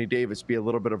Anthony Davis be a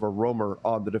little bit of a roamer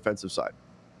on the defensive side.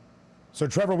 So,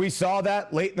 Trevor, we saw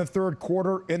that late in the third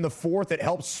quarter. In the fourth, it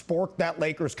helped spark that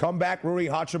Lakers comeback. Rui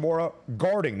Hachimura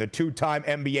guarding the 2-time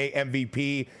NBA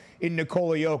MVP in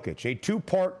Nikola Jokic. A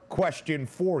 2-part question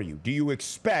for you. Do you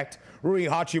expect Rui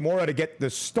Hachimura to get the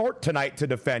start tonight to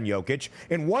defend Jokic?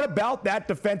 And what about that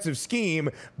defensive scheme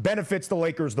benefits the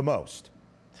Lakers the most?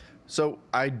 So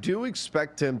I do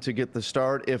expect him to get the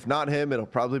start. If not him, it'll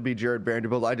probably be Jared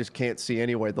Vanderbilt. I just can't see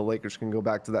any way the Lakers can go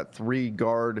back to that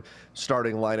 3-guard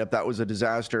starting lineup. That was a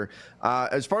disaster.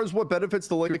 As far as what benefits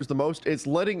the Lakers the most, it's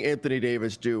letting Anthony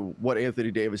Davis do what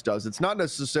Anthony Davis does. It's not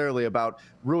necessarily about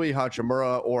Rui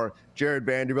Hachimura or Jared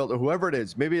Vanderbilt or whoever it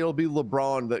is. Maybe it'll be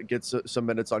LeBron that gets some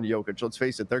minutes on Jokic. Let's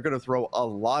face it, they're going to throw a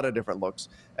lot of different looks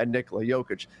at Nikola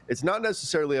Jokic. It's not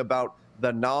necessarily about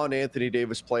the non-Anthony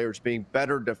Davis players being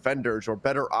better defenders or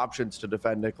better options to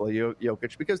defend Nikola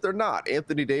Jokic, because they're not.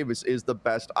 Anthony Davis is the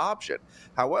best option.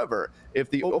 However,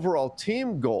 if the overall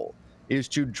team goal is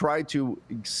to try to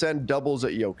send doubles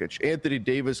at Jokic, Anthony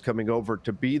Davis coming over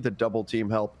to be the double team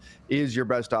help is your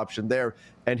best option there.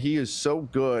 And he is so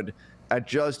good at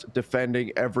just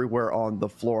defending everywhere on the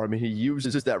floor. I mean, he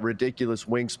uses that ridiculous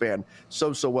wingspan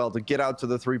so well to get out to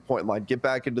the three-point line, get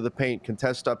back into the paint,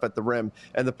 contest stuff at the rim.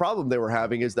 And the problem they were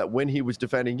having is that when he was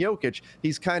defending Jokic,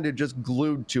 he's kind of just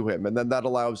glued to him, and then that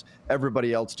allows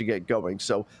everybody else to get going.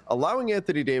 So allowing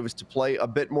Anthony Davis to play a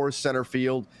bit more center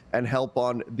field and help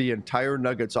on the entire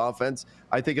Nuggets offense,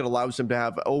 I think it allows him to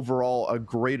have overall a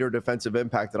greater defensive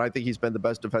impact. And I think he's been the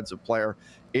best defensive player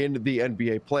in the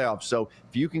NBA playoffs. So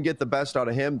if you can get the best out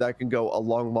of him, that can go a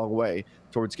long way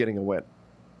towards getting a win.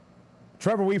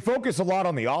 Trevor, we focus a lot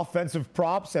on the offensive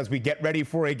props as we get ready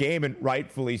for a game, and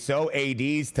rightfully so.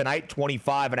 AD's tonight,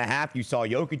 25.5. You saw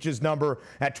Jokic's number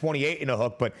at 28 in a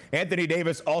hook, but Anthony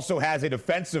Davis also has a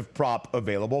defensive prop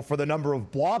available for the number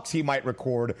of blocks he might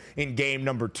record in game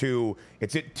number 2.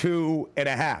 It's at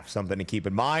 2.5, something to keep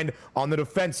in mind on the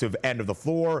defensive end of the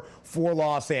floor for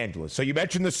Los Angeles. So you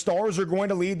mentioned the Stars are going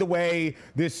to lead the way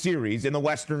this series in the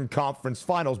Western Conference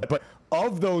Finals, but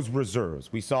of those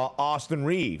reserves, we saw Austin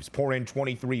Reeves pour in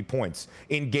 23 points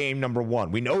in game number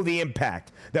 1. We know the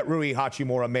impact that Rui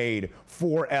Hachimura made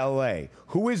for LA.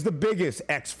 Who is the biggest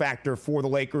X factor for the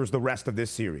Lakers the rest of this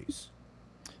series?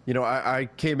 You know, I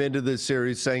came into this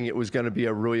series saying it was going to be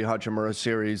a Rui Hachimura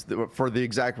series for the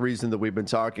exact reason that we've been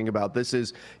talking about. This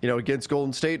is, against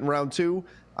Golden State in round 2.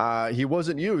 He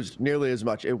wasn't used nearly as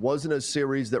much. It wasn't a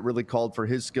series that really called for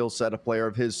his skill set, a player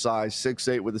of his size,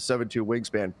 6'8" with a 7'2"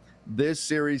 wingspan. This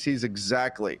series, he's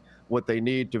exactly what they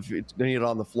need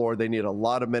on the floor. They need a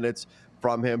lot of minutes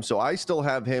from him. So I still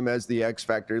have him as the X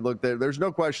factor. Look, there's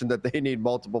no question that they need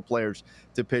multiple players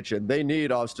to pitch in. They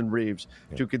need Austin Reeves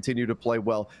to continue to play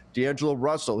well. D'Angelo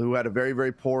Russell, who had a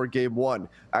very poor game 1,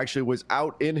 actually was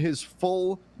out in his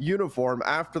full uniform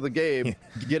after the game,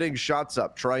 getting shots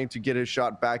up, trying to get his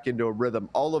shot back into a rhythm.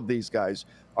 All of these guys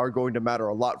are going to matter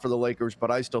a lot for the Lakers, but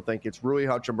I still think it's Rui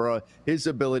Hachimura, his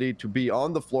ability to be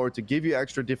on the floor, to give you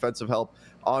extra defensive help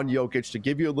on Jokic, to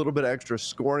give you a little bit extra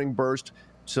scoring burst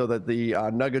so that the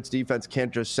Nuggets defense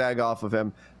can't just sag off of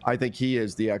him. I think he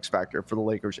is the X factor for the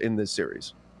Lakers in this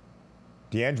series.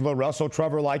 D'Angelo Russell,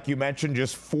 Trevor, like you mentioned,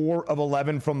 just 4 of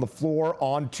 11 from the floor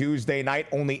on Tuesday night,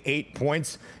 only 8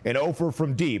 points, and 0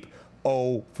 from deep.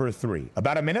 0 for 3.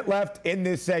 About a minute left in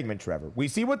this segment, Trevor. We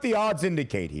see what the odds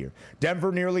indicate here.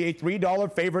 Denver nearly a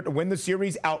 $3 favorite to win the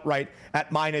series outright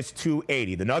at minus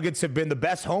 280. The Nuggets have been the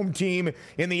best home team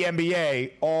in the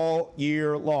NBA all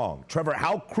year long. Trevor,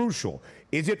 how crucial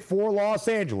is it for Los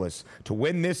Angeles to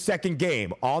win this second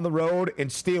game on the road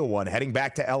and steal one heading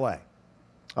back to LA?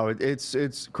 Oh,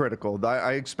 it's critical.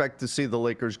 I expect to see the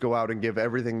Lakers go out and give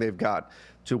everything they've got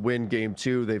to win game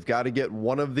 2. They've got to get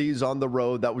one of these on the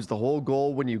road. That was the whole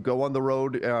goal when you go on the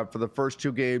road for the first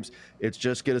 2 games. It's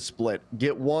just get a split.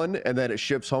 Get one, and then it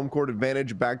ships home court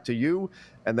advantage back to you,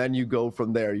 and then you go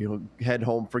from there. You head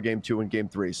home for game 2 and game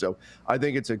 3. So I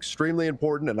think it's extremely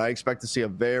important, and I expect to see a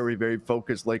very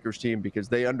focused Lakers team because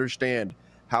they understand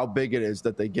how big it is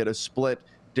that they get a split.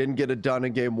 Didn't get it done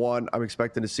in game 1. I'm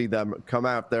expecting to see them come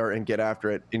out there and get after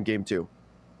it in game 2.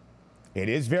 It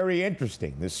is very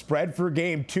interesting. The spread for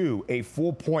game 2, a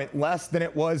full point less than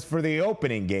it was for the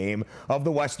opening game of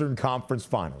the Western Conference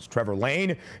Finals. Trevor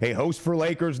Lane, a host for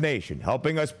Lakers Nation,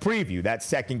 helping us preview that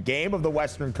second game of the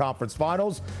Western Conference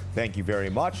Finals. Thank you very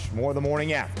much. More the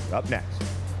morning after. Up next.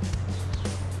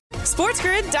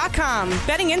 SportsGrid.com.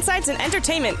 Betting insights and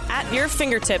entertainment at your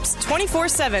fingertips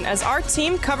 24/7 as our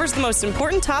team covers the most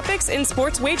important topics in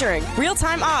sports wagering.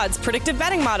 Real-time odds, predictive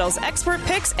betting models, expert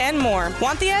picks, and more.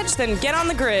 Want the edge? Then get on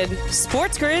the grid.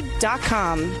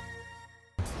 SportsGrid.com.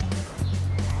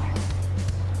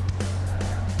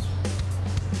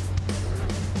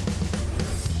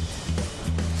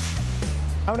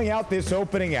 Counting out this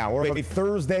opening hour of a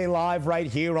Thursday live right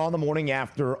here on the morning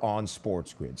after on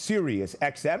Sports Grid. Sirius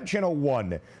XM channel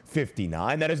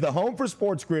 159. That is the home for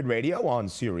Sports Grid Radio on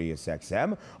Sirius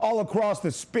XM. All across the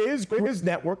Spiz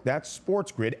network, that's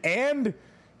Sports Grid. And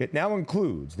it now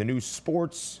includes the new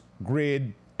Sports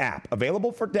Grid app,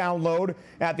 available for download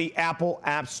at the Apple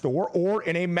App Store, or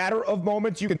in a matter of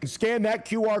moments, you can scan that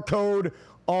QR code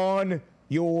on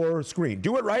your screen.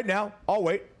 Do it right now. I'll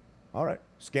wait. All right,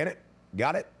 scan it.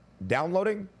 Got it?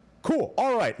 Downloading? Cool.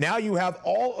 All right. Now you have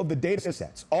all of the data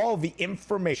sets, all of the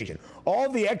information, all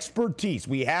of the expertise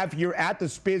we have here at the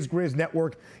Spiz Grizz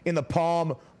Network in the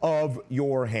palm of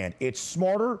your hand. It's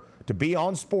smarter to be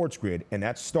on Sports Grid, and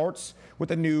that starts with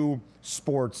the new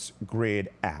Sports Grid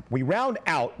app. We round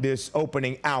out this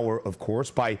opening hour, of course,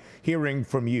 by hearing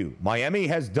from you. Miami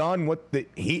has done what the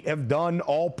Heat have done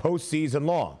all postseason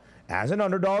long. As an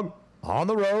underdog, on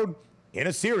the road, in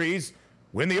a series,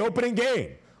 win the opening game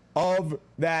of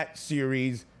that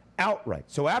series outright.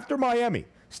 So after Miami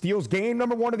steals game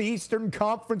number 1 of the Eastern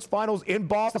Conference Finals in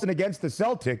Boston against the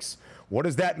Celtics. What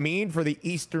does that mean for the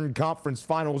Eastern Conference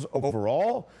Finals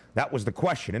overall? That was the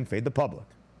question in Fade the Public.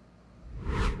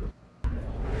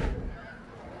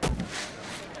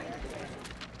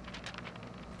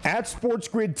 At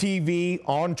SportsGrid TV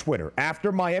on Twitter,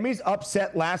 after Miami's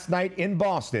upset last night in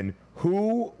Boston,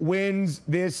 who wins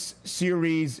this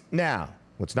series now?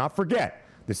 Let's not forget,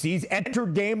 the C's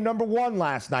entered game number 1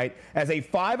 last night as a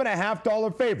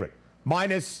 $5.50 favorite,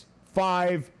 minus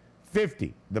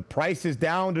 550. The price is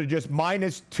down to just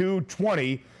minus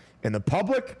 220, and the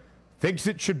public thinks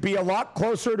it should be a lot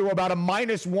closer to about a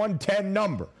minus 110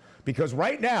 number, because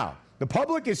right now, the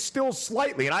public is still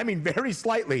slightly, and I mean very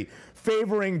slightly,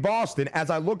 favoring Boston.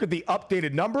 As I look at the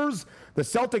updated numbers, the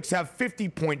Celtics have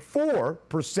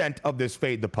 50.4% of this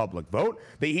Fade the Public vote.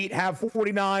 The Heat have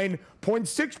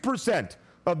 49.6%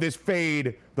 of this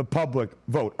Fade the Public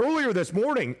vote. Earlier this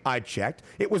morning, I checked,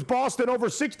 it was Boston over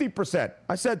 60%.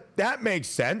 I said, that makes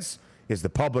sense. Is the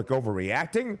public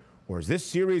overreacting? Or is this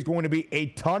series going to be a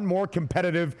ton more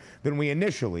competitive than we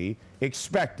initially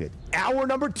expected? Hour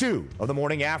number 2 of the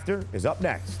morning after is up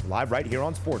next, live right here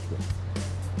on SportsGrid.